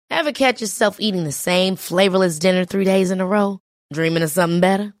Ever catch yourself eating the same flavorless dinner 3 days in a row? Dreaming of something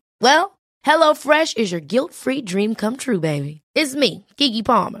better? Well, HelloFresh is your guilt-free dream come true, baby. It's me, Keke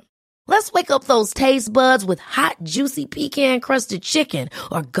Palmer. Let's wake up those taste buds with hot, juicy pecan-crusted chicken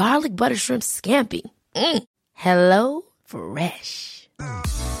or garlic butter shrimp scampi. Hello Fresh.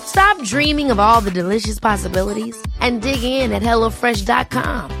 Stop dreaming of all the delicious possibilities and dig in at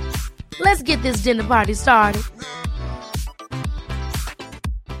HelloFresh.com. Let's get this dinner party started.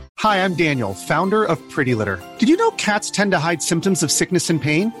 Hi, I'm Daniel, founder of Pretty Litter. Did you know cats tend to hide symptoms of sickness and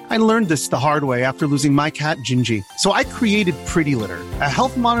pain? I learned this the hard way after losing my cat, Gingy. So I created Pretty Litter, a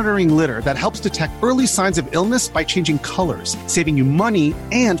health monitoring litter that helps detect early signs of illness by changing colors, saving you money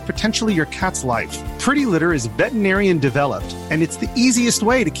and potentially your cat's life. Pretty Litter is veterinarian developed, and it's the easiest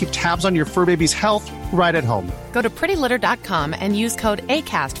way to keep tabs on your fur baby's health right at home. Go to prettylitter.com and use code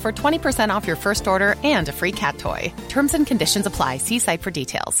ACAST for 20% off your first order and a free cat toy. Terms and conditions apply. See site for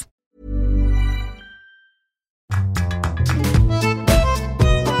details.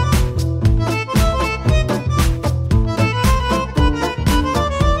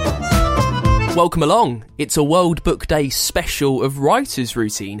 Welcome along. It's a World Book Day special of Writer's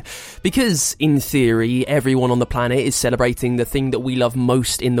Routine, because in theory everyone on the planet is celebrating the thing that we love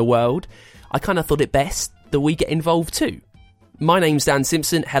most in the world. I kind of thought it best that we get involved too. My name's Dan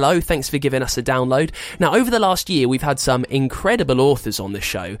Simpson. Hello, thanks for giving us a download. Now, over the last year we've had some incredible authors on the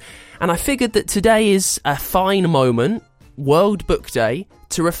show, and I figured that today is a fine moment, World Book Day,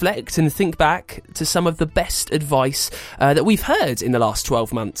 to reflect and think back to some of the best advice that we've heard in the last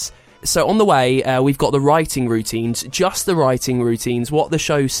 12 months. So on the way, we've got the writing routines, just the writing routines, what the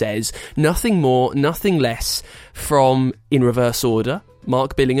show says, nothing more, nothing less, from, in reverse order,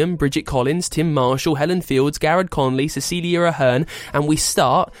 Mark Billingham, Bridget Collins, Tim Marshall, Helen Fields, Garrett Conley, Cecilia Ahern, and we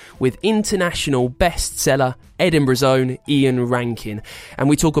start with international bestseller, Edinburgh's own Ian Rankin. And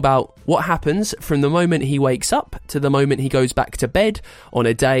we talk about what happens from the moment he wakes up to the moment he goes back to bed on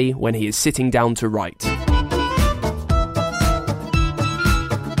a day when he is sitting down to write.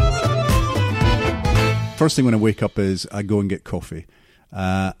 First thing when I wake up is I go and get coffee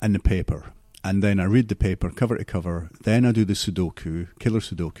and the paper. And then I read the paper cover to cover. Then I do the Sudoku, killer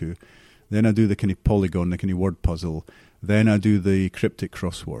Sudoku. Then I do the kind of polygon, the kind of word puzzle. Then I do the cryptic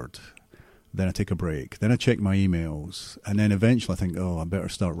crossword. Then I take a break. Then I check my emails. And then eventually I think, I better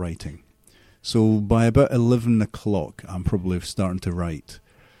start writing. So by about 11 o'clock, I'm probably starting to write.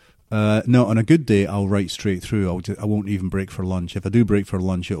 No, on a good day, I'll write straight through. I won't even break for lunch. If I do break for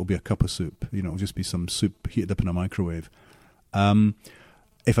lunch, it'll be a cup of soup. It'll just be some soup heated up in a microwave.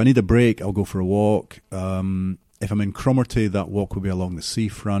 If I need a break, I'll go for a walk. If I'm in Cromarty, that walk will be along the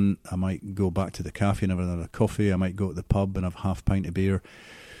seafront. I might go back to the cafe and have another coffee. I might go to the pub and have half a pint of beer.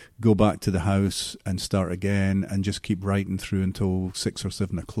 Go back to the house and start again and just keep writing through until 6 or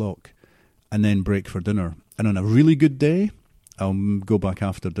 7 o'clock. And then break for dinner. And on a really good day, I'll go back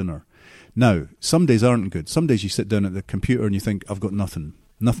after dinner. Now, some days aren't good. Some days you sit down at the computer and you think, I've got nothing.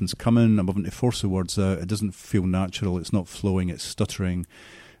 Nothing's coming. I'm having to force the words out. It doesn't feel natural. It's not flowing. It's stuttering.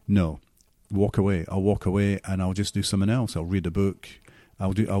 No. Walk away. I'll walk away and I'll just do something else. I'll read a book.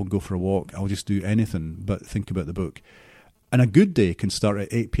 I'll go for a walk. I'll just do anything but think about the book. And a good day can start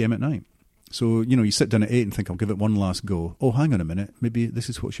at 8 p.m. at night. So, you sit down at 8 and think, I'll give it one last go. Oh, hang on a minute. Maybe this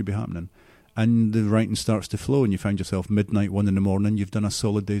is what should be happening. And the writing starts to flow and you find yourself midnight, 1 a.m, you've done a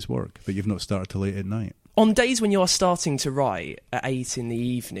solid day's work, but you've not started till late at night. On days when you are starting to write at 8 in the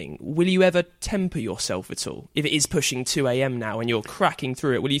evening, will you ever temper yourself at all? If it is pushing 2 a.m. now and you're cracking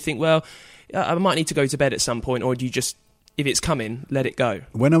through it, will you think, well, I might need to go to bed at some point, or do you just, if it's coming, let it go?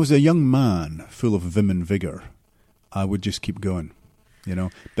 When I was a young man full of vim and vigour, I would just keep going,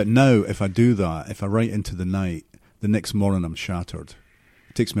 But now, if I do that, if I write into the night, the next morning I'm shattered.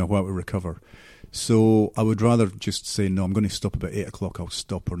 It takes me a while to recover. So I would rather just say, no, I'm going to stop about 8 o'clock, I'll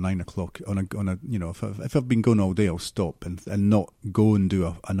stop, or 9 o'clock. If I've been going all day, I'll stop and not go and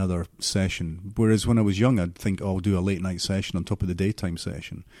do another session. Whereas when I was young, I'd think, I'll do a late night session on top of the daytime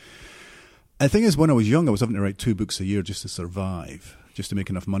session. The thing is, when I was young, I was having to write 2 books a year just to survive, just to make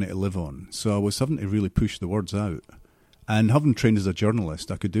enough money to live on. So I was having to really push the words out. And having trained as a journalist,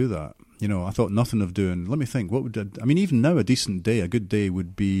 I could do that. I thought nothing of doing, let me think, even now a decent day, a good day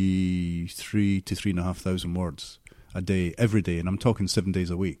would be 3,000 to 3,500 words a day, every day, and I'm talking 7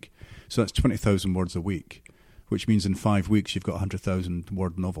 days a week. So that's 20,000 words a week, which means in 5 weeks you've got a 100,000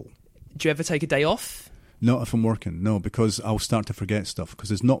 word novel. Do you ever take a day off? Not if I'm working, no, because I'll start to forget stuff,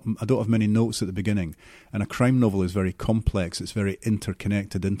 because I don't have many notes at the beginning, and a crime novel is very complex, it's very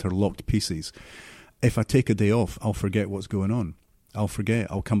interconnected, interlocked pieces. If I take a day off, I'll forget what's going on. I'll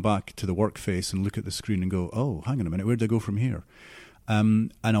come back to the work face and look at the screen and go, oh, hang on a minute, where did I go from here?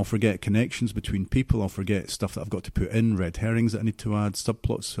 And I'll forget connections between people. I'll forget stuff that I've got to put in, red herrings that I need to add,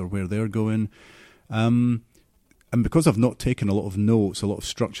 subplots or where they're going. And because I've not taken a lot of notes, a lot of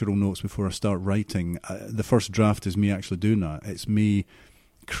structural notes before I start writing, the first draft is me actually doing that. It's me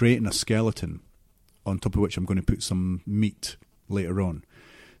creating a skeleton on top of which I'm going to put some meat later on.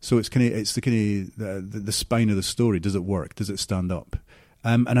 So it's the spine of the story. Does it work? Does it stand up?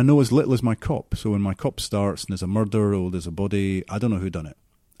 And I know as little as my cop. So when my cop starts and there's a murder or there's a body, I don't know who done it.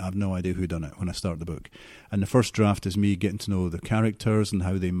 I have no idea who done it when I start the book. And the first draft is me getting to know the characters and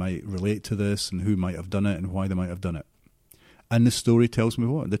how they might relate to this and who might have done it and why they might have done it. And the story tells me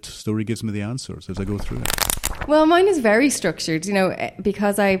what? The story gives me the answers as I go through it. Well, mine is very structured,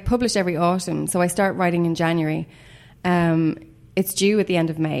 because I publish every autumn. So I start writing in January. It's due at the end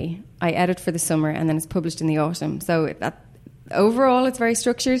of May. I edit for the summer and then it's published in the autumn. So overall, it's very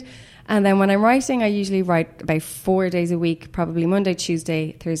structured. And then when I'm writing, I usually write about 4 days a week, probably Monday,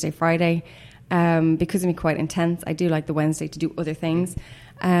 Tuesday, Thursday, Friday. Because I'm quite intense, I do like the Wednesday to do other things.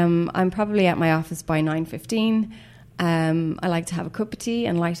 I'm probably at my office by 9:15. I like to have a cup of tea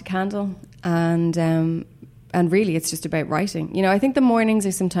and light a candle. And really, it's just about writing. I think the mornings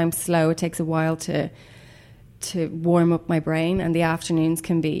are sometimes slow. It takes a while to warm up my brain, and the afternoons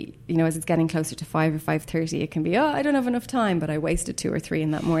can be, as it's getting closer to 5 or 5:30, it can be, I don't have enough time, but I wasted 2 or 3 in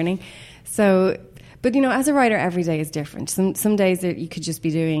that morning. So, but as a writer, every day is different. Some days that you could just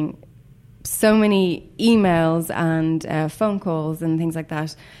be doing so many emails and phone calls and things like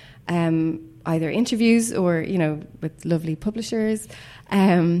that, either interviews or, with lovely publishers,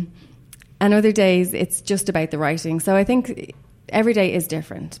 and other days it's just about the writing. So I think every day is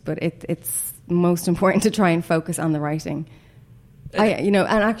different, but it's most important to try and focus on the writing. And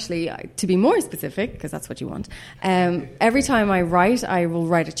actually, to be more specific, because that's what you want, every time I write, I will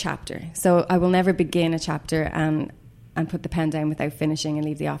write a chapter. So I will never begin a chapter and put the pen down without finishing and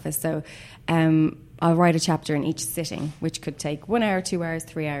leave the office. So I'll write a chapter in each sitting, which could take 1 hour, 2 hours,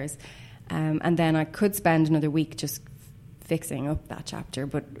 3 hours. And then I could spend another week just fixing up that chapter.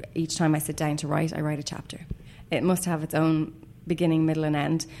 But each time I sit down to write, I write a chapter. It must have its own beginning, middle and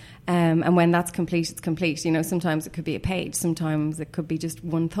end. And when that's complete, it's complete. Sometimes it could be a page, sometimes it could be just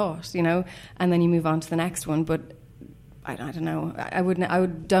one thought, and then you move on to the next one. But I don't know.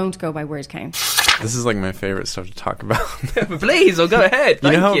 Don't go by word count. This is like my favorite stuff to talk about. Please, go ahead.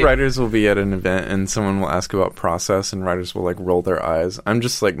 You know how writers will be at an event and someone will ask about process and writers will roll their eyes? I'm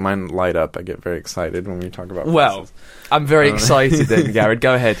just mine light up. I get very excited when we talk about process. Well, I'm very excited then, Garrett.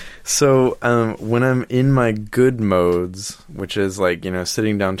 Go ahead. So when I'm in my good modes, which is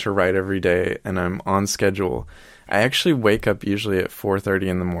sitting down to write every day and I'm on schedule, I actually wake up usually at 4:30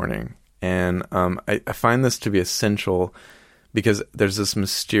 in the morning. And I find this to be essential because there's this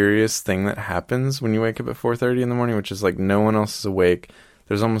mysterious thing that happens when you wake up at 4:30 in the morning, which is no one else is awake.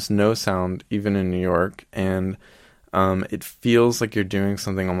 There's almost no sound, even in New York. And it feels like you're doing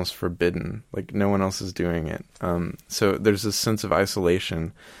something almost forbidden, like no one else is doing it. So there's this sense of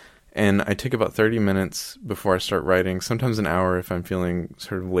isolation. And I take about 30 minutes before I start writing, sometimes an hour if I'm feeling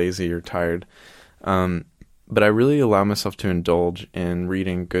sort of lazy or tired. But I really allow myself to indulge in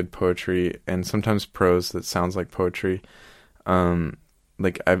reading good poetry and sometimes prose that sounds like poetry.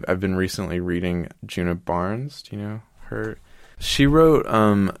 I've been recently reading Djuna Barnes. Do you know her? She wrote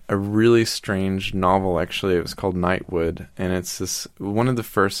a really strange novel, actually. It was called Nightwood, and it's one of the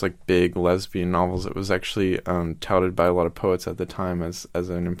first big lesbian novels. It was actually touted by a lot of poets at the time as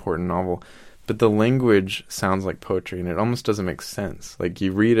an important novel. But the language sounds like poetry, and it almost doesn't make sense.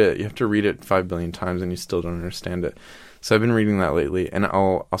 You read it, you have to read it 5 billion times, and you still don't understand it. So I've been reading that lately, and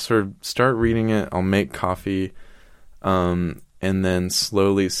I'll sort of start reading it. I'll make coffee, and then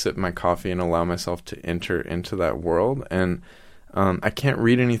slowly sip my coffee and allow myself to enter into that world. And I can't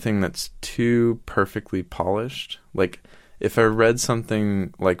read anything that's too perfectly polished. If I read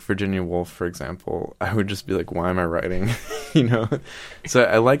something like Virginia Woolf, for example, I would just be why am I writing? So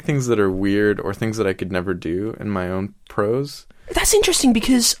I like things that are weird or things that I could never do in my own prose. That's interesting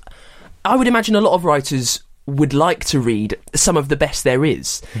because I would imagine a lot of writers would like to read some of the best there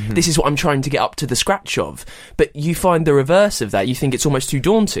is. Mm-hmm. This is what I'm trying to get up to the scratch of. But you find the reverse of that. You think it's almost too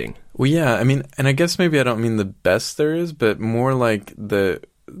daunting. Well, yeah. I mean, and I guess maybe I don't mean the best there is, but more like the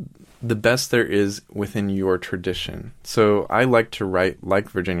best there is within your tradition. So I like to write like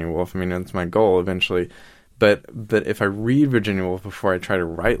Virginia Woolf. I mean, that's my goal eventually. But if I read Virginia Woolf before I try to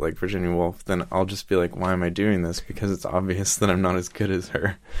write like Virginia Woolf, then I'll just be why am I doing this? Because it's obvious that I'm not as good as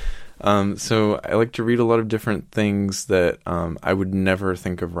her. So I like to read a lot of different things that I would never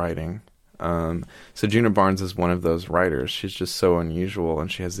think of writing. So Djuna Barnes is one of those writers. She's just so unusual,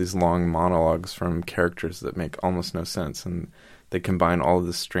 and she has these long monologues from characters that make almost no sense, and they combine all of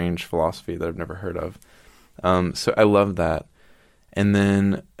this strange philosophy that I've never heard of. So I love that. And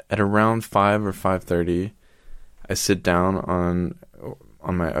then at around 5 or 5:30, I sit down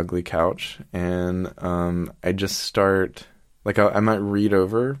on my ugly couch, and I just start, like, I might read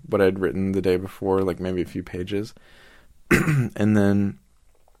over what I'd written the day before, like maybe a few pages, and then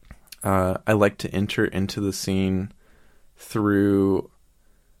I like to enter into the scene through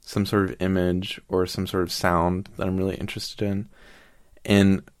some sort of image or some sort of sound that I'm really interested in.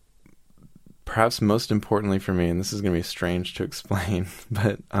 And perhaps most importantly for me, and this is going to be strange to explain,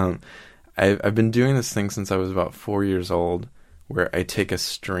 but I've been doing this thing since I was about 4 years old, where I take a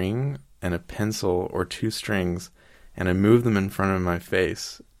string and a pencil or 2 strings and I move them in front of my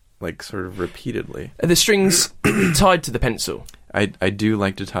face, like sort of repeatedly. Are the strings tied to the pencil? I do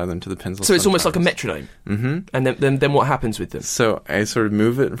like to tie them to the pencil. So it's almost like a metronome. Mm-hmm. And then what happens with them? So I sort of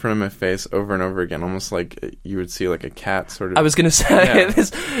move it in front of my face over and over again, almost like you would see like a cat sort of. I was going to say,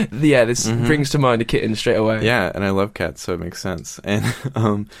 yeah. this brings to mind a kitten straight away. Yeah, and I love cats, so it makes sense. And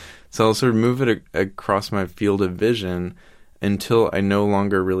so I'll sort of move it across my field of vision until I no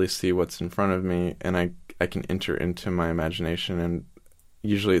longer really see what's in front of me, and I can enter into my imagination, and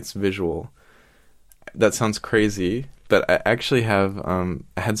usually it's visual. That sounds crazy, but I actually have I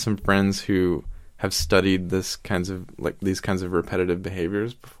had some friends who have studied these kinds of repetitive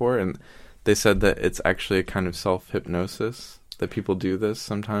behaviors before, and they said that it's actually a kind of self-hypnosis, that people do this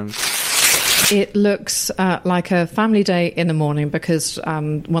sometimes. It looks like a family day in the morning, because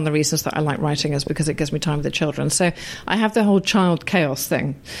one of the reasons that I like writing is because it gives me time with the children. So I have the whole child chaos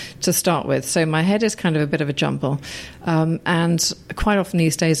thing to start with. So my head is kind of a bit of a jumble. And quite often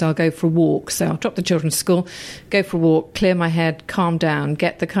these days I'll go for a walk. So I'll drop the children to school, go for a walk, clear my head, calm down,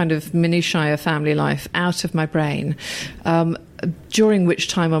 get the kind of minutiae of family life out of my brain. During which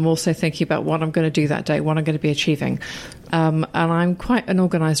time I'm also thinking about what I'm going to do that day, what I'm going to be achieving. And I'm quite an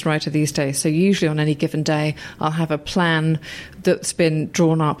organised writer these days, so usually on any given day I'll have a plan that's been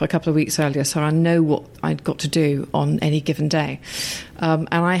drawn up a couple of weeks earlier, so I know what I've got to do on any given day. And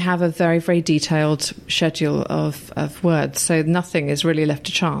I have a very, very detailed schedule of words, so nothing is really left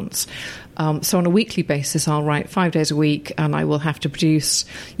to chance. So on a weekly basis, I'll write 5 days a week, and I will have to produce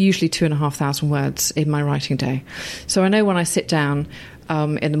usually 2,500 words in my writing day. So I know when I sit down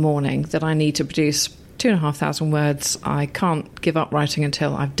in the morning that I need to produce 2,500 words. I can't give up writing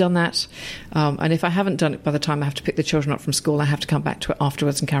until I've done that. And if I haven't done it by the time I have to pick the children up from school, I have to come back to it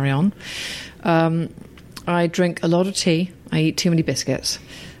afterwards and carry on. I drink a lot of tea. I eat too many biscuits.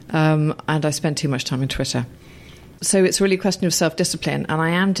 And I spend too much time on Twitter. So it's really a question of self-discipline, and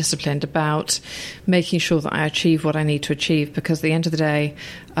I am disciplined about making sure that I achieve what I need to achieve, because at the end of the day,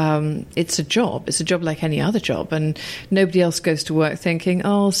 it's a job. It's a job like any other job, and nobody else goes to work thinking,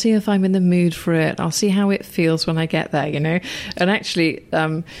 oh, I'll see if I'm in the mood for it. I'll see how it feels when I get there, you know. And actually,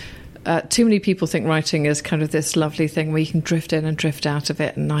 too many people think writing is kind of this lovely thing where you can drift in and drift out of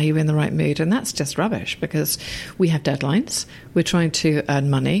it, and are you in the right mood? And that's just rubbish, because we have deadlines. We're trying to earn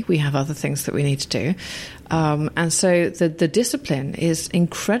money. We have other things that we need to do. And so the discipline is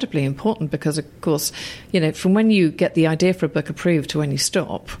incredibly important, because, of course, you know, from when you get the idea for a book approved to when you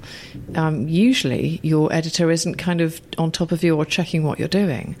stop, usually your editor isn't kind of on top of you or checking what you're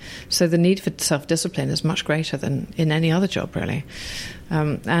doing. So the need for self-discipline is much greater than in any other job, really.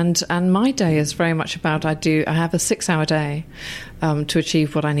 And my day is very much about, I have a 6-hour day to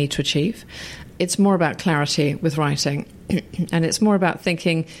achieve what I need to achieve. It's more about clarity with writing, and it's more about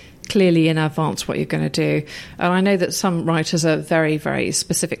thinking clearly in advance what you're going to do. And I know that some writers are very, very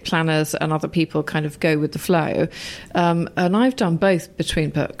specific planners, and other people kind of go with the flow. And I've done both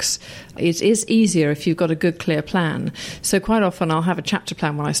between books. It is easier if you've got a good, clear plan. So quite often I'll have a chapter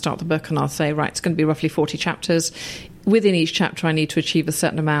plan when I start the book, and I'll say, right, it's going to be roughly 40 chapters. Within each chapter, I need to achieve a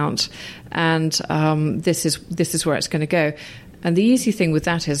certain amount, and this is where it's going to go. And the easy thing with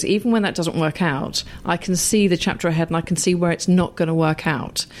that is, even when that doesn't work out, I can see the chapter ahead, and I can see where it's not going to work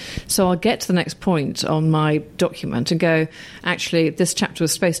out. So I'll get to the next point on my document and go, actually, this chapter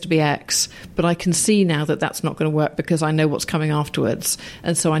was supposed to be X, but I can see now that that's not going to work, because I know what's coming afterwards,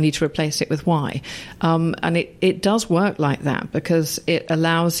 and so I need to replace it with Y. And it does work like that, because it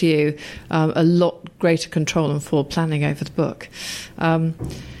allows you a lot greater control and forward planning over the book.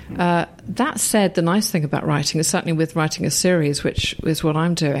 That said, the nice thing about writing, is certainly with writing a series, which is what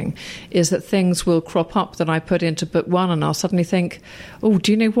I'm doing, is that things will crop up that I put into book one, and I'll suddenly think, oh,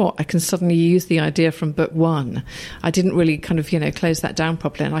 do you know what? I can suddenly use the idea from book one. I didn't really kind of, close that down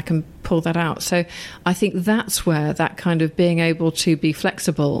properly, and I can pull that out. So I think that's where that kind of being able to be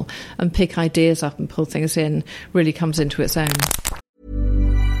flexible and pick ideas up and pull things in really comes into its own.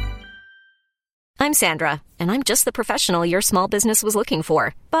 I'm I'm Sandra, and I'm just the professional your small business was looking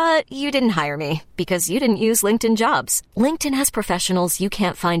for. But you didn't hire me because you didn't use LinkedIn Jobs. LinkedIn has professionals you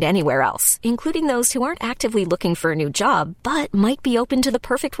can't find anywhere else, including those who aren't actively looking for a new job, but might be open to the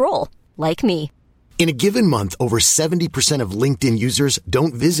perfect role, like me. In a given month, over 70% of LinkedIn users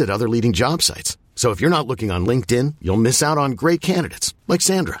don't visit other leading job sites. So if you're not looking on LinkedIn, you'll miss out on great candidates like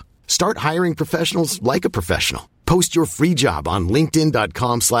Sandra. Start hiring professionals like a professional. Post your free job on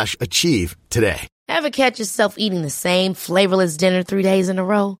linkedin.com/achieve today. Ever catch yourself eating the same flavorless dinner 3 days in a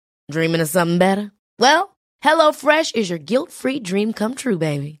row? Dreaming of something better? Well, HelloFresh is your guilt-free dream come true,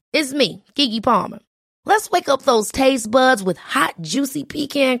 baby. It's me, Keke Palmer. Let's wake up those taste buds with hot, juicy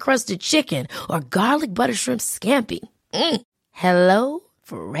pecan-crusted chicken or garlic butter shrimp scampi. Hello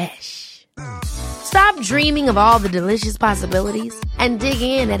Fresh. Stop dreaming of all the delicious possibilities and dig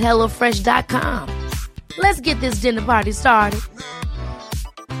in at HelloFresh.com. Let's get this dinner party started.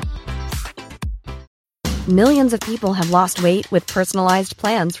 Millions of people have lost weight with personalized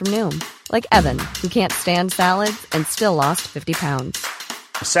plans from Noom. Like Evan, who can't stand salads and still lost 50 pounds.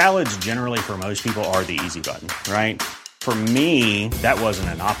 Salads generally for most people are the easy button, right? For me, that wasn't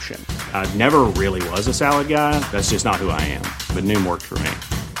an option. I never really was a salad guy. That's just not who I am. But Noom worked for me.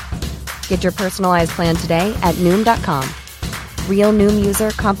 Get your personalized plan today at Noom.com. Real Noom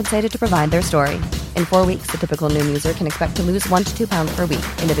user compensated to provide their story. In 4 weeks, the typical Noom user can expect to lose 1 to 2 pounds per week.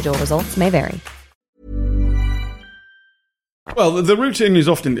 Individual results may vary. Well, the routine is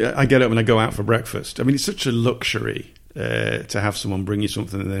often, I get up and I go out for breakfast. I mean, it's such a luxury to have someone bring you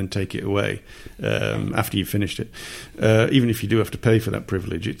something and then take it away after you've finished it. Even if you do have to pay for that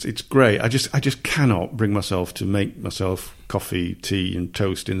privilege, it's great. I just cannot bring myself to make myself coffee, tea and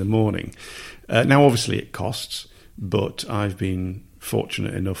toast in the morning. Now, obviously it costs, but I've been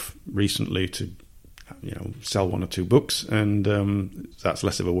fortunate enough recently to sell 1 or 2 books, and that's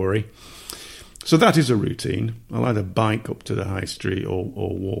less of a worry. So that is a routine. I'll either bike up to the high street or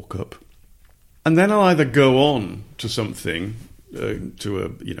walk up. And then I'll either go on to something,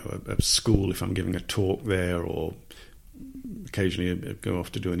 to a school if I'm giving a talk there, or occasionally go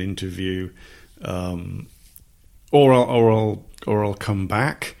off to do an interview, or I'll come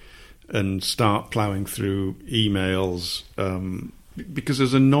back and start ploughing through emails, because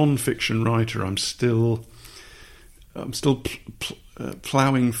as a non-fiction writer, I'm still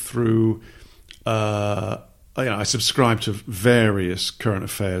ploughing through. I subscribe to various current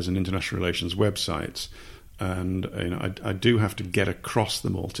affairs and international relations websites, and I do have to get across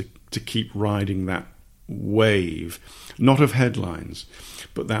them all to keep riding that wave, not of headlines,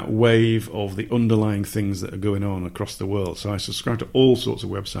 but that wave of the underlying things that are going on across the world. So I subscribe to all sorts of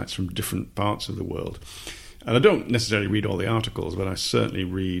websites from different parts of the world, and I don't necessarily read all the articles, but I certainly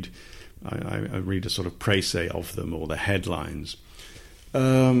read. I read a sort of précis of them, or the headlines.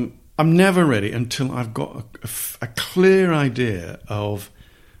 I'm never ready until I've got a clear idea of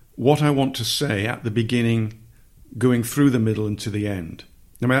what I want to say at the beginning, going through the middle and to the end.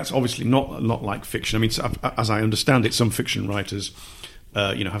 I mean, that's obviously not like fiction. I mean, as I understand it, some fiction writers,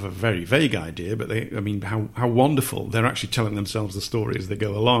 have a very vague idea, but how wonderful. They're actually telling themselves the story as they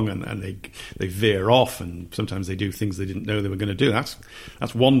go along, and they veer off, and sometimes they do things they didn't know they were going to do. That's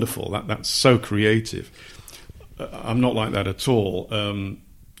wonderful. That's so creative. I'm not like that at all.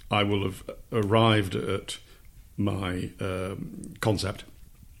 I will have arrived at my concept.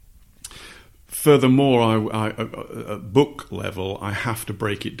 Furthermore, at book level, I have to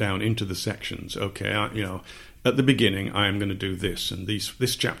break it down into the sections. Okay, at the beginning, I am going to do this, and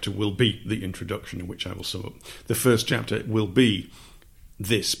this chapter will be the introduction, in which I will sum up. The first chapter will be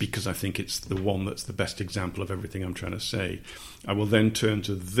this, because I think it's the one that's the best example of everything I'm trying to say. I will then turn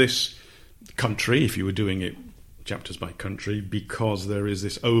to this country, if you were doing it chapters by country, because there is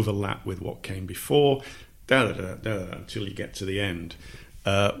this overlap with what came before, until you get to the end.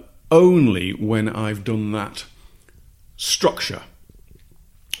 Only when I've done that structure,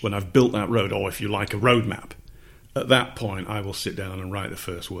 when I've built that road, or if you like, a roadmap, at that point I will sit down and write the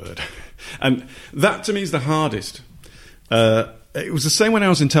first word. And that to me is the hardest. It was the same when I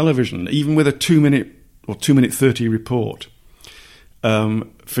was in television, even with a 2-minute or 2-minute 30 report.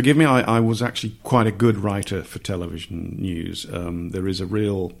 Forgive me, I was actually quite a good writer for television news. There is a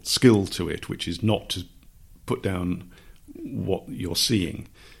real skill to it, which is not to put down what you're seeing.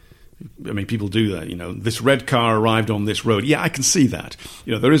 I mean, people do that, this red car arrived on this road. Yeah, I can see that.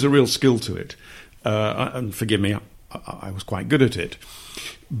 There is a real skill to it. And forgive me, I was quite good at it.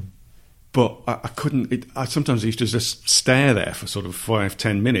 But I couldn't, I sometimes used to just stare there for sort of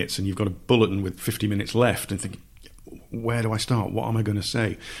 5-10 minutes, and you've got a bulletin with 50 minutes left, and think, where do I start? What am I going to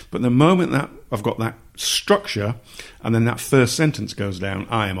say? But the moment that I've got that structure, and then that first sentence goes down,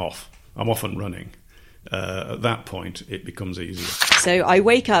 I am off. I'm off and running. At that point, it becomes easier. So I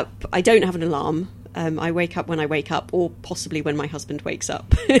wake up, I don't have an alarm. I wake up when I wake up, or possibly when my husband wakes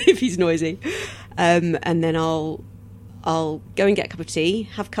up, if he's noisy. And then I'll go and get a cup of tea,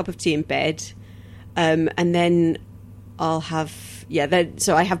 have a cup of tea in bed, and then I'll have,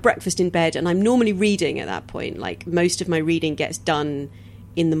 so I have breakfast in bed, and I'm normally reading at that point. Like, most of my reading gets done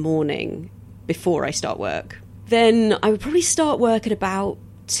in the morning before I start work. Then I would probably start work at about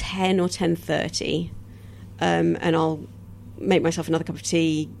 10 or 10:30, and I'll make myself another cup of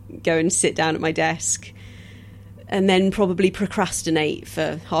tea, go and sit down at my desk, and then probably procrastinate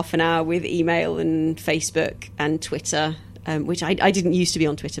for half an hour with email and Facebook and Twitter, which I didn't used to be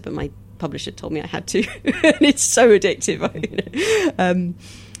on Twitter, but my publisher told me I had to, and it's so addictive. And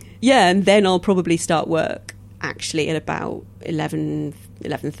then I'll probably start work actually at about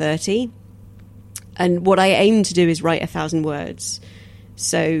 11:30. And what I aim to do is write 1,000 words.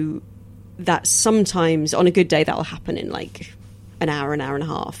 So that sometimes, on a good day, that'll happen in like an hour and a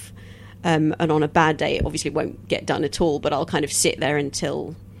half. And on a bad day, it obviously won't get done at all, but I'll kind of sit there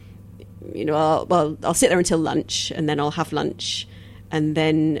until, I'll sit there until lunch, and then I'll have lunch. And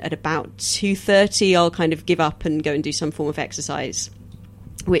then at about 2:30, I'll kind of give up and go and do some form of exercise,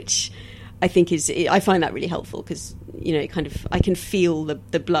 which I think I find that really helpful, because, I can feel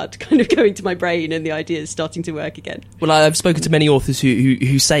the blood kind of going to my brain and the ideas starting to work again. Well, I've spoken to many authors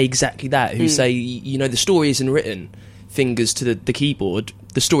who say exactly that, who say, the story isn't written fingers to the keyboard.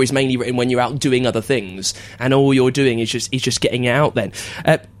 The story's mainly written when you're out doing other things, and all you're doing is just getting it out then.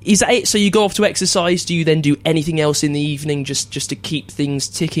 Is that it? So you go off to exercise, do you then do anything else in the evening just to keep things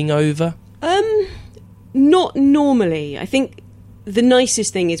ticking over? Not normally. I think the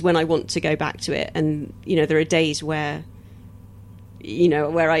nicest thing is when I want to go back to it, and there are days where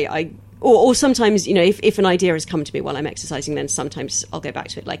I or sometimes if an idea has come to me while I'm exercising, then sometimes I'll go back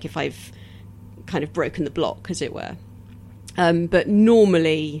to it, like if I've kind of broken the block, as it were. But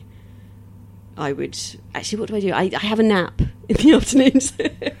normally I would actually, what do? I have a nap in the afternoons.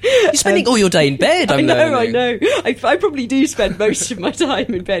 You're spending all your day in bed. I know. I probably do spend most of my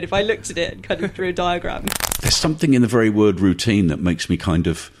time in bed if I looked at it and kind of drew a diagram. There's something in the very word routine that makes me kind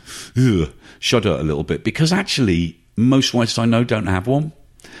of shudder a little bit, because actually most writers I know don't have one.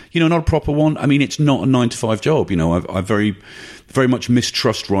 Not a proper one. I mean, it's not a 9-to-5 job. I very, very much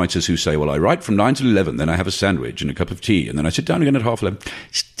mistrust writers who say, well, I write from 9 till 11, then I have a sandwich and a cup of tea, and then I sit down again at 11:30.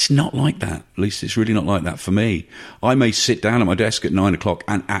 It's not like that. At least it's really not like that for me. I may sit down at my desk at 9 o'clock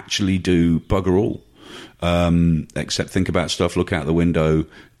and actually do bugger all, except think about stuff, look out the window,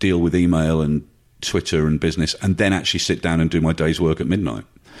 deal with email and Twitter and business, and then actually sit down and do my day's work at midnight.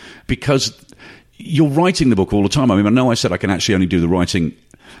 Because you're writing the book all the time. I mean, I know I said I can actually only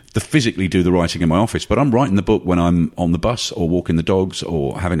physically do the writing in my office, but I'm writing the book when I'm on the bus or walking the dogs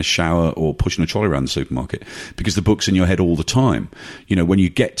or having a shower or pushing a trolley around the supermarket, because the book's in your head all the time. When you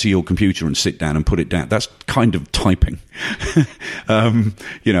get to your computer and sit down and put it down, that's kind of typing. But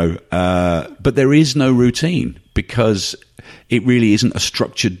there is no routine, because it really isn't a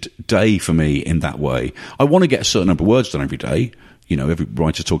structured day for me in that way. I want to get a certain number of words done every day. Every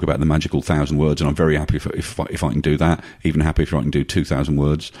writer talk about the magical 1,000 words, and I'm very happy if I can do that. Even happy if I can do 2,000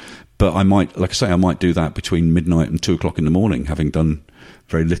 words. But I might do that between midnight and 2 o'clock in the morning, having done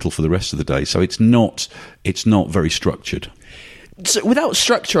very little for the rest of the day. So it's not very structured. So without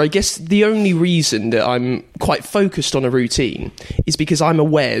structure, I guess the only reason that I'm quite focused on a routine is because I'm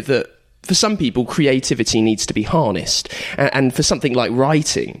aware that for some people, creativity needs to be harnessed, and for something like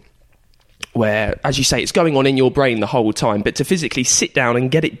writing, where, as you say, it's going on in your brain the whole time, but to physically sit down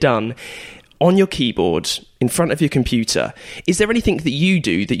and get it done on your keyboard in front of your computer, is there anything that you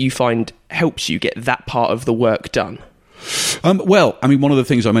do that you find helps you get that part of the work done? Well, I mean, one of the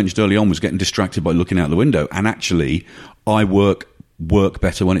things I mentioned early on was getting distracted by looking out the window, and actually I work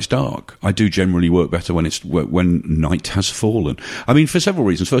better when it's dark. I do generally work better when night has fallen. I mean, for several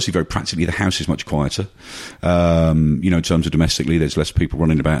reasons. Firstly, very practically, the house is much quieter. In terms of domestically, there's less people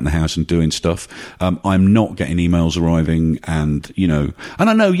running about in the house and doing stuff. I'm not getting emails arriving, and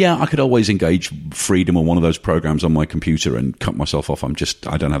I know, I could always engage Freedom or one of those programs on my computer and cut myself off.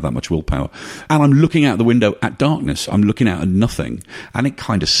 I don't have that much willpower. And I'm looking out the window at darkness. I'm looking out at nothing, and it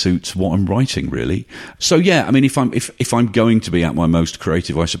kind of suits what I'm writing, really. So I mean, if I'm going to be at my most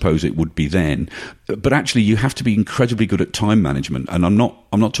creative, I suppose it would be then. But actually, you have to be incredibly good at time management, and I'm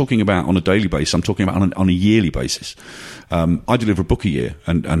not talking about on a daily basis. I'm talking about on a yearly basis. I deliver a book a year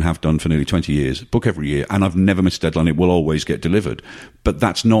and have done for nearly 20 years, book every year, and I've never missed a deadline. It will always get delivered. But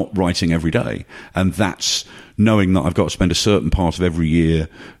that's not writing every day, and that's knowing that I've got to spend a certain part of every year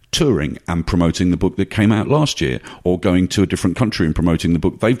touring and promoting the book that came out last year, or going to a different country and promoting the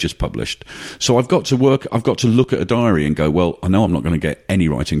book they've just published. So I've got to look at a diary and go, well, I know I'm not going to get any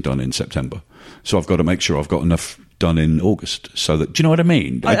writing done in September. So I've got to make sure I've got enough done in August. So that, do you know what I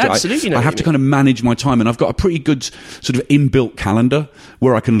mean? Absolutely. I have to kind of manage my time, and I've got a pretty good sort of inbuilt calendar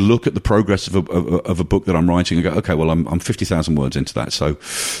where I can look at the progress of a book that I'm writing and go, okay, well, I'm 50,000 words into that. So do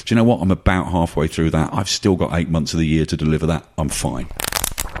you know what? I'm about halfway through that. I've still got 8 months of the year to deliver that. I'm fine.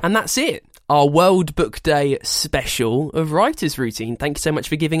 And that's it. Our World Book Day special of Writer's Routine. Thank you so much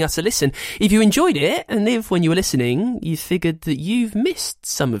for giving us a listen. If you enjoyed it, and if when you were listening you figured that you've missed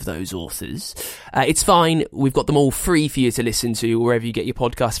some of those authors, it's fine. We've got them all free for you to listen to wherever you get your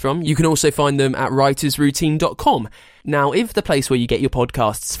podcasts from. You can also find them at writersroutine.com. Now, if the place where you get your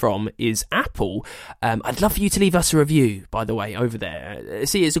podcasts from is Apple, I'd love for you to leave us a review, by the way, over there.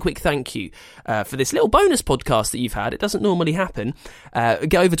 See, it's a quick thank you for this little bonus podcast that you've had. It doesn't normally happen.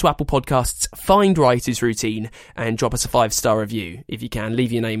 Go over to Apple Podcasts, find Writer's Routine, and drop us a 5-star review, if you can.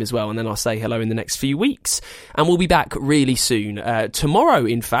 Leave your name as well, and then I'll say hello in the next few weeks. And we'll be back really soon. Tomorrow,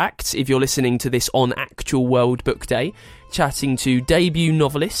 in fact, if you're listening to this on actual World Book Day, chatting to debut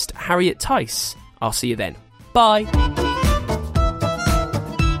novelist Harriet Tice. I'll see you then. Bye.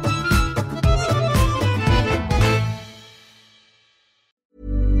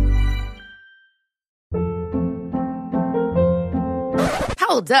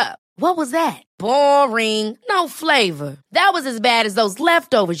 Hold up. What was that? Boring. No flavor. That was as bad as those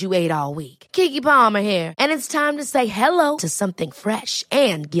leftovers you ate all week. Keke Palmer here. And it's time to say hello to something fresh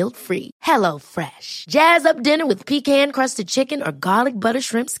and guilt-free. Hello Fresh. Jazz up dinner with pecan-crusted chicken or garlic butter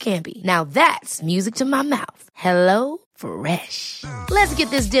shrimp scampi. Now that's music to my mouth. Hello Fresh. Let's get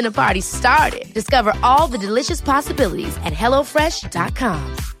this dinner party started. Discover all the delicious possibilities at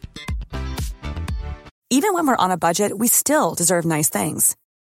HelloFresh.com. Even when we're on a budget, we still deserve nice things.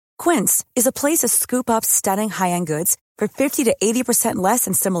 Quince is a place to scoop up stunning high-end goods for 50 to 80% less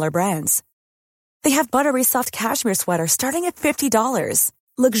than similar brands. They have buttery soft cashmere sweaters starting at $50,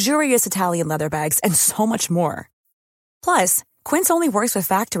 luxurious Italian leather bags, and so much more. Plus, Quince only works with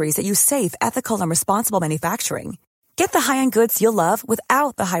factories that use safe, ethical, and responsible manufacturing. Get the high-end goods you'll love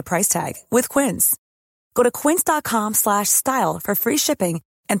without the high price tag with Quince. Go to quince.com/style for free shipping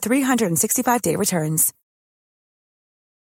and 365-day returns.